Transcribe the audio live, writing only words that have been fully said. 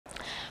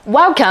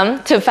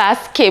Welcome to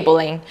Fast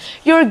Cabling,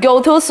 your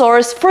go-to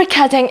source for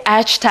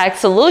cutting-edge tech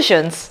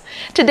solutions.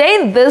 Today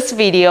in this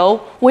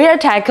video, we are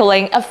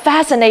tackling a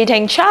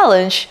fascinating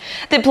challenge,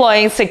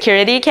 deploying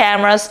security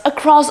cameras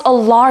across a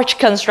large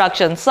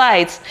construction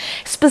site,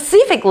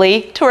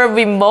 specifically to a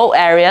remote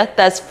area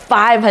that's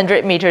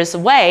 500 meters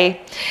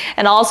away.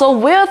 And also,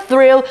 we're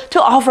thrilled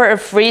to offer a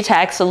free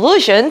tech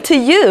solution to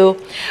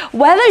you.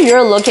 Whether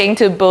you're looking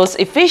to boost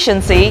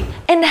efficiency,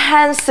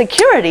 enhance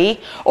security,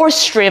 or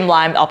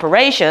streamline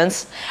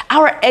operations,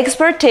 our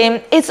expert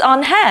team is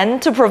on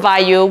hand to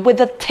provide you with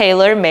a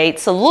tailor-made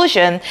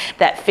solution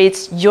that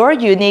fits your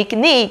unique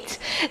needs.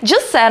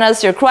 Just send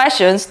us your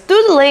questions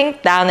through the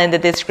link down in the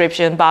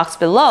description box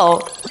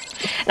below.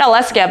 Now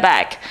let's get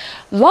back.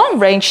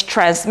 Long-range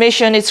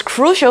transmission is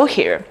crucial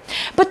here,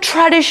 but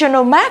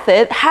traditional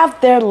methods have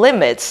their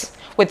limits.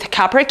 With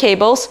copper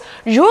cables,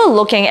 you're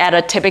looking at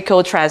a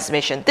typical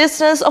transmission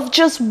distance of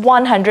just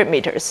 100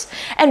 meters,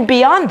 and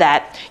beyond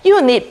that,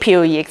 you need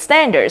PoE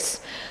extenders.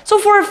 So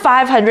for a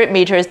 500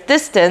 meters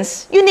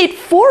distance, you need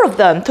 4 of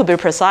them to be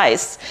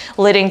precise,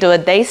 leading to a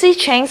daisy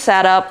chain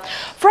setup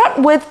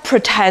fraught with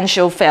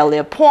potential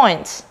failure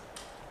points.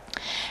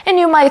 And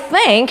you might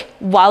think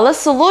wireless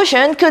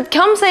solution could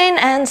come in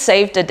and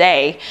save the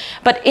day.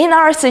 But in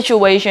our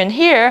situation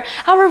here,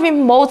 our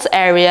remote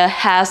area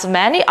has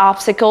many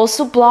obstacles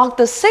to block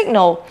the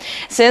signal.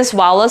 Since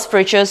wireless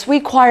bridges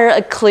require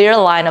a clear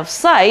line of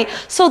sight,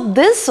 so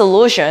this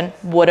solution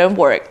wouldn't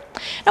work.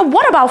 Now,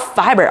 what about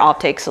fiber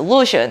optic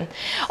solution?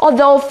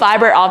 Although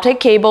fiber optic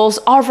cables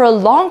offer a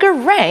longer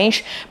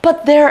range,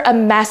 but they're a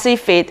messy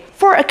fit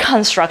for a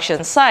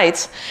construction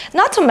site.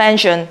 Not to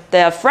mention,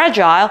 they are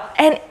fragile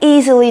and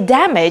easily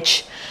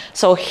damaged.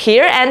 So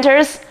here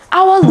enters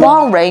our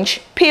long-range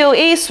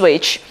PoE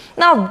switch.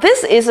 Now,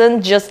 this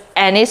isn't just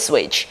any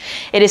switch.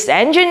 It is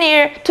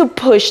engineered to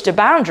push the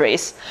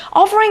boundaries,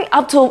 offering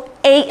up to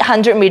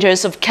 800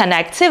 meters of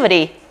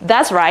connectivity.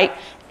 That's right,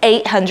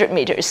 800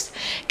 meters,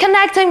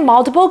 connecting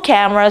multiple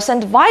cameras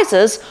and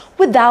devices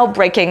without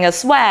breaking a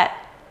sweat.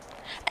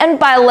 And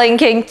by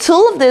linking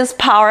 2 of these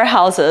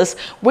powerhouses,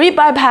 we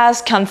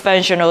bypass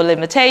conventional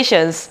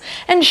limitations,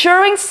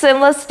 ensuring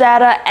seamless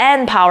data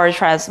and power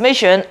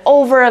transmission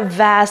over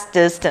vast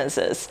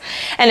distances.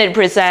 And it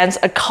presents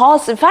a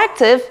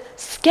cost-effective,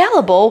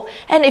 scalable,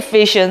 and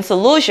efficient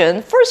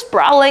solution for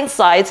sprawling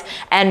sites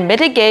and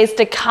mitigates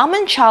the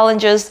common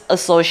challenges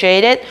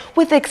associated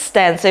with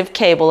extensive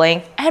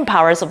cabling and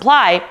power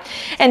supply,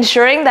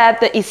 ensuring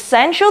that the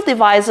essential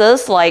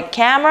devices like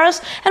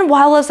cameras and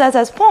wireless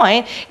access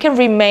point can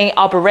remain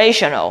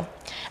operational.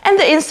 And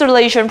the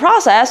installation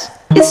process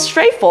is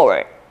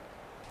straightforward.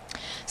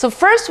 So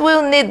first,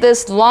 we'll need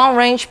this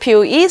long-range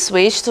PoE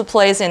switch to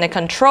place in the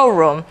control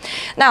room.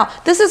 Now,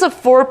 this is a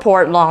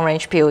 4-port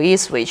long-range PoE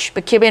switch,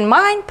 but keep in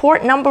mind,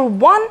 port number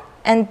 1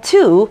 and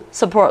 2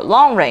 support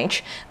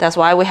long-range. That's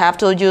why we have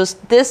to use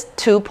this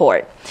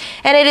 2-port.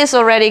 And it is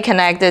already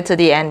connected to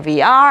the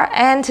NVR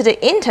and to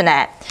the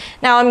internet.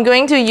 Now, I'm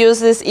going to use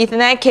this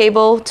Ethernet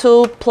cable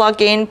to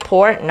plug in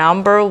port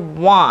number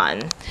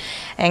 1.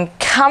 And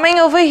coming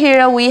over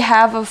here, we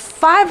have a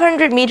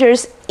 500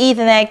 meters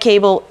Ethernet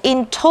cable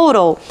in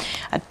total,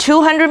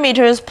 200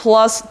 meters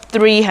plus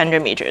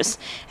 300 meters.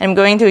 And I'm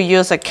going to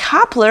use a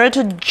coupler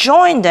to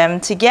join them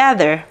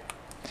together.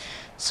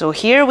 So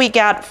here we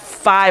got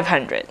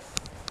 500.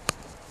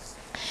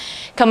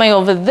 Coming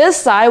over this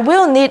side,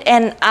 we'll need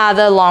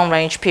another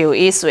long-range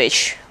PoE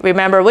switch.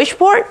 Remember which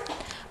port?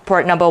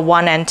 Port number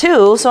 1 and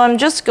 2. So I'm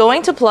just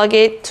going to plug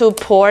it to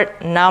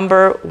port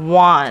number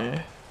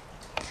 1.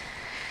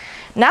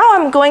 Now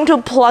I'm going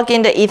to plug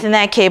in the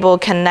Ethernet cable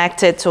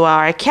connected to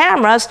our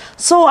cameras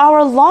so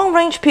our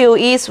long-range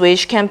PoE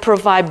switch can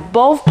provide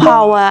both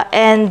power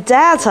and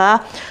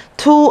data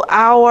to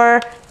our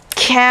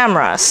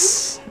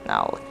cameras.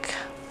 Now look,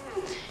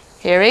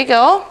 here we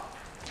go.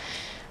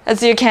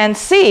 As you can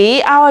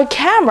see, our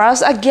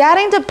cameras are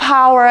getting the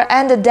power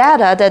and the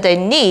data that they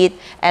need,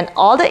 and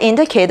all the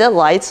indicator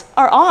lights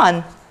are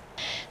on.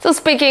 So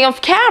speaking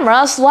of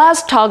cameras,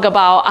 let's talk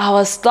about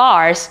our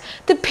stars,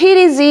 the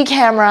PTZ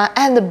camera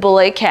and the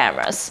Bullet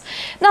cameras.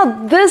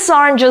 Now, these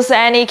aren't just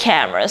any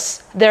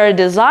cameras. They're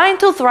designed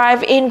to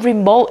thrive in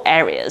remote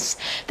areas.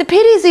 The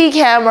PTZ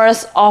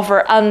cameras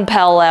offer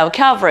unparalleled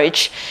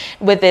coverage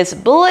with its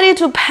ability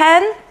to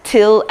pan,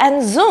 tilt,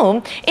 and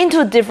zoom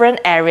into different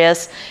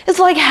areas. It's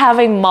like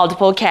having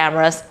multiple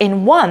cameras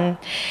in one.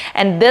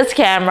 And this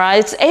camera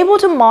is able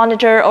to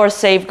monitor or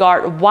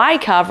safeguard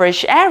wide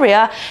coverage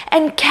area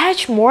and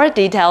catch more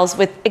details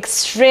with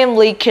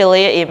extremely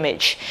clear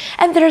image.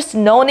 And there's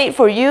no need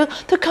for you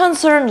to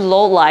concern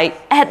low light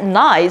at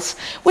night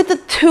with the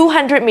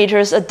 200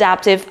 meters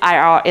adaptive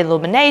IR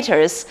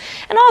illuminators,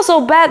 and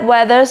also bad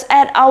weathers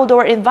at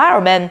outdoor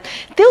environment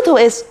due to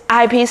its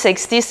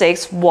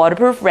IP66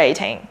 waterproof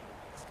rating.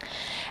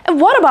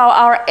 What about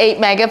our 8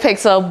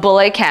 megapixel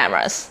bullet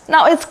cameras?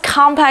 Now, its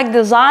compact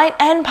design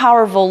and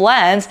powerful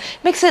lens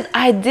makes it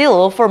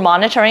ideal for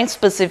monitoring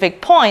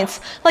specific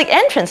points like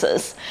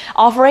entrances,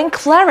 offering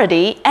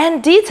clarity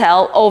and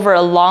detail over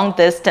long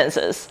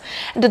distances.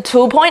 The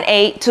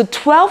 2.8 to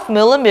 12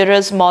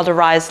 millimeters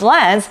motorized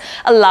lens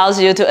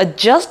allows you to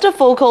adjust the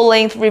focal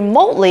length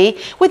remotely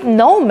with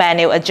no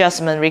manual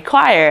adjustment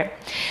required.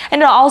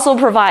 And it also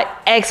provides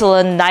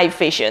excellent night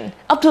vision,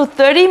 up to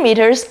 30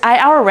 meters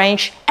IR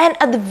range, and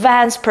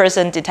advanced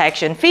person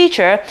detection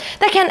feature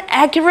that can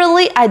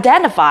accurately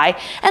identify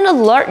and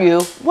alert you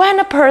when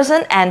a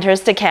person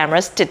enters the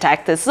camera's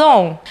detected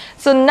zone.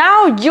 So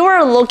now you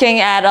are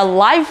looking at a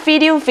live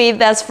video feed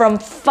that's from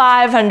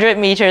 500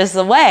 meters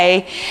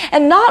away,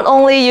 and not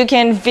only you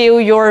can view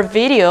your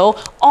video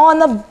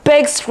on a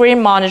big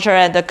screen monitor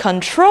at the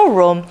control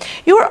room,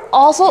 you are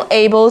also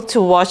able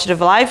to watch the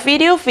live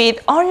video feed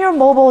on your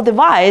mobile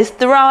device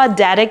through our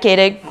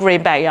dedicated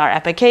Green Backyard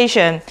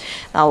application.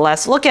 Now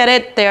let's look at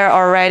it. They're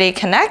already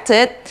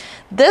connected.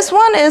 This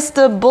one is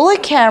the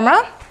Bullet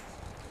camera,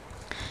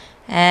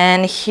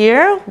 and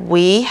here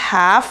we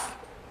have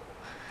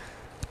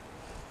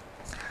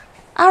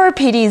our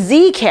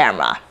PTZ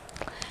camera.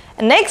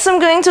 And next, I'm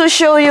going to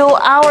show you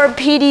our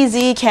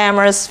PTZ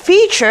camera's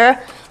feature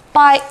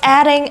by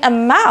adding a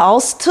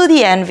mouse to the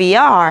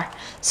NVR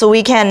so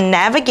we can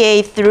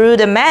navigate through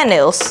the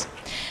menus.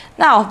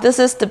 Now, this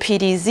is the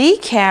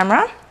PTZ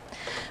camera.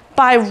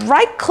 By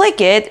right-click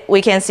it,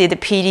 we can see the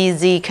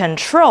PTZ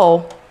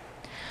control.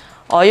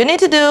 All you need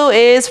to do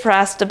is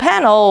press the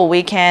panel.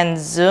 We can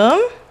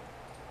zoom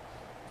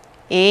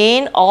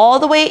in, all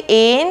the way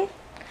in,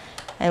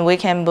 and we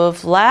can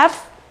move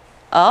left,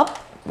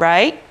 up,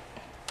 right.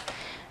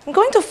 I'm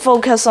going to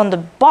focus on the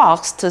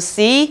box to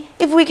see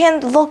if we can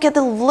look at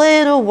the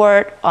little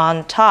word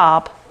on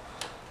top.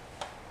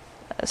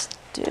 Let's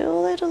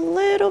do it a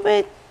little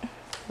bit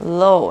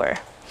lower.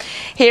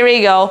 Here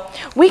we go.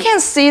 We can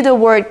see the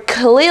word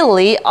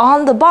clearly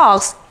on the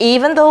box,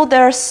 even though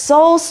they're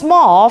so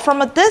small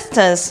from a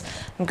distance.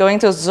 I'm going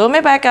to zoom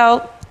it back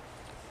out.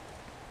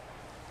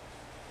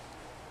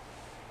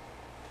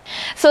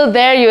 So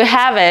there you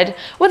have it.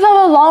 With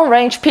our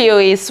long-range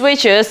PoE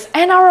switches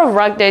and our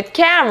rugged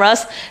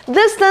cameras,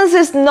 distance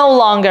is no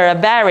longer a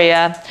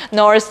barrier,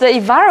 nor is the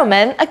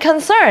environment a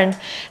concern,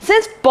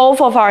 since both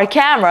of our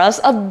cameras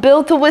are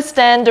built to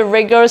withstand the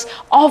rigors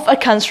of a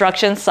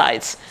construction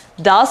site.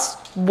 Dust,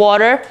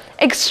 water,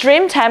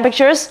 extreme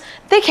temperatures,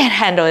 they can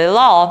handle it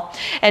all,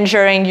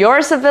 ensuring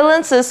your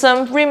surveillance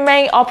system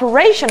remain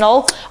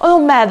operational no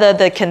matter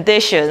the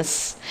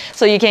conditions.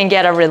 So you can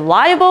get a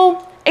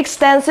reliable,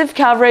 extensive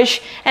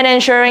coverage and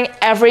ensuring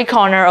every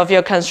corner of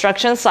your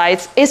construction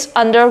sites is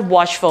under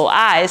watchful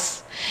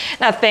eyes.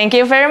 Now, thank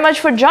you very much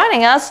for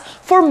joining us.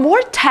 For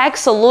more tech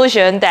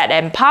solutions that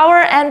empower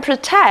and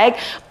protect,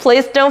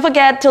 please don't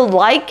forget to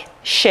like,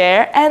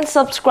 share, and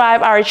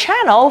subscribe our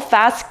channel,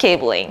 Fast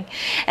Cabling.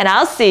 And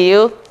I'll see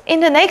you in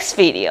the next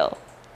video.